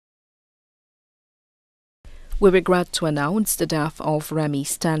We regret to announce the death of Remmy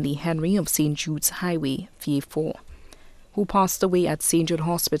Stanley Henry of St. Jude's Highway, VA4, who passed away at St. Jude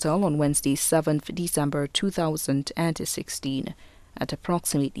Hospital on Wednesday, 7th December 2016 at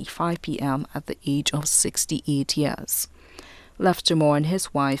approximately 5 p.m. at the age of 68 years. Left to mourn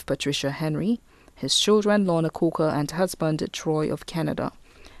his wife, Patricia Henry, his children, Lorna Coker, and husband, Troy of Canada,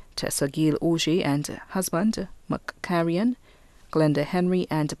 Tessa Gail Auger and husband, McCarrion, Glenda Henry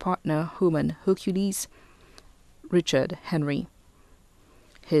and partner, Human Hercules, Richard Henry,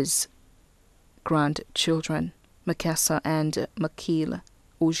 his grandchildren, Makessa and Makil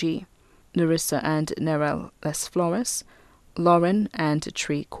Auger, Nerissa and Nerel Les Flores, Lauren and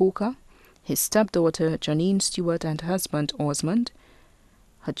Trey Coker, his stepdaughter Janine Stewart and husband Osmond,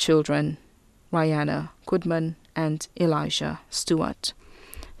 her children Rihanna Goodman and Elijah Stewart,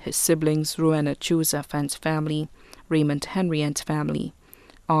 his siblings Rowena Joseph and family, Raymond Henry and family,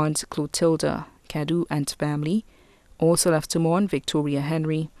 Aunt Clotilda Cadu and family. Also left to mourn Victoria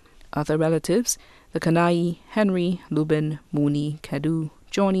Henry, other relatives, the Kanai, Henry, Lubin, Mooney, Cadu,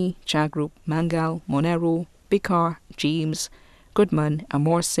 Johnny, Chagrup, Mangal, Monero, Bikar, James, Goodman,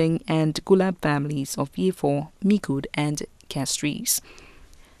 Amor Singh, and Gulab families of VA4, Mikud, and Castries.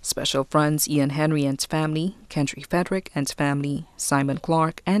 Special friends Ian Henry and family, Kendry Frederick and family, Simon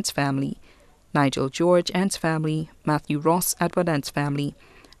Clark and family, Nigel George and family, Matthew Ross Edward and family,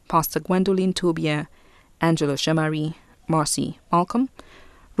 Pastor Gwendoline Tobier, Angela Shamari, Marcy Malcolm,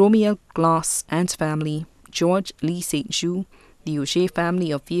 Romeo Glass and family, George Lee St. Ju, the Auger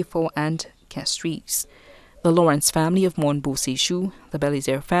family of VA4 and Castries, the Lawrence family of Monbose Shu, the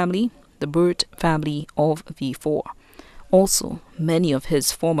Belizaire family, the Burt family of VA4. Also, many of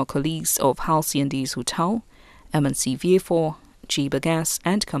his former colleagues of Halcyon Days Hotel, MNC VA4, G. Bagas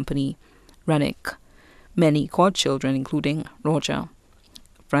and Company, Rennick, many godchildren including Roger,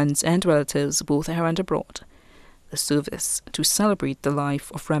 friends and relatives both here and abroad. The service to celebrate the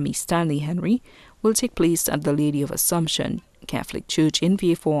life of Remmy Stanley Henry will take place at the Lady of Assumption Catholic Church in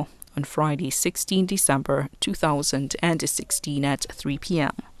VA4 on Friday, 16 December 2016 at 3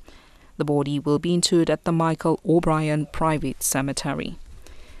 p.m. The body will be interred at the Michael O'Brien Private Cemetery.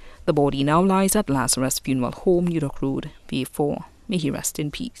 The body now lies at Lazarus Funeral Home, New York Road, VA4. May he rest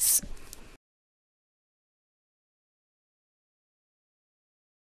in peace.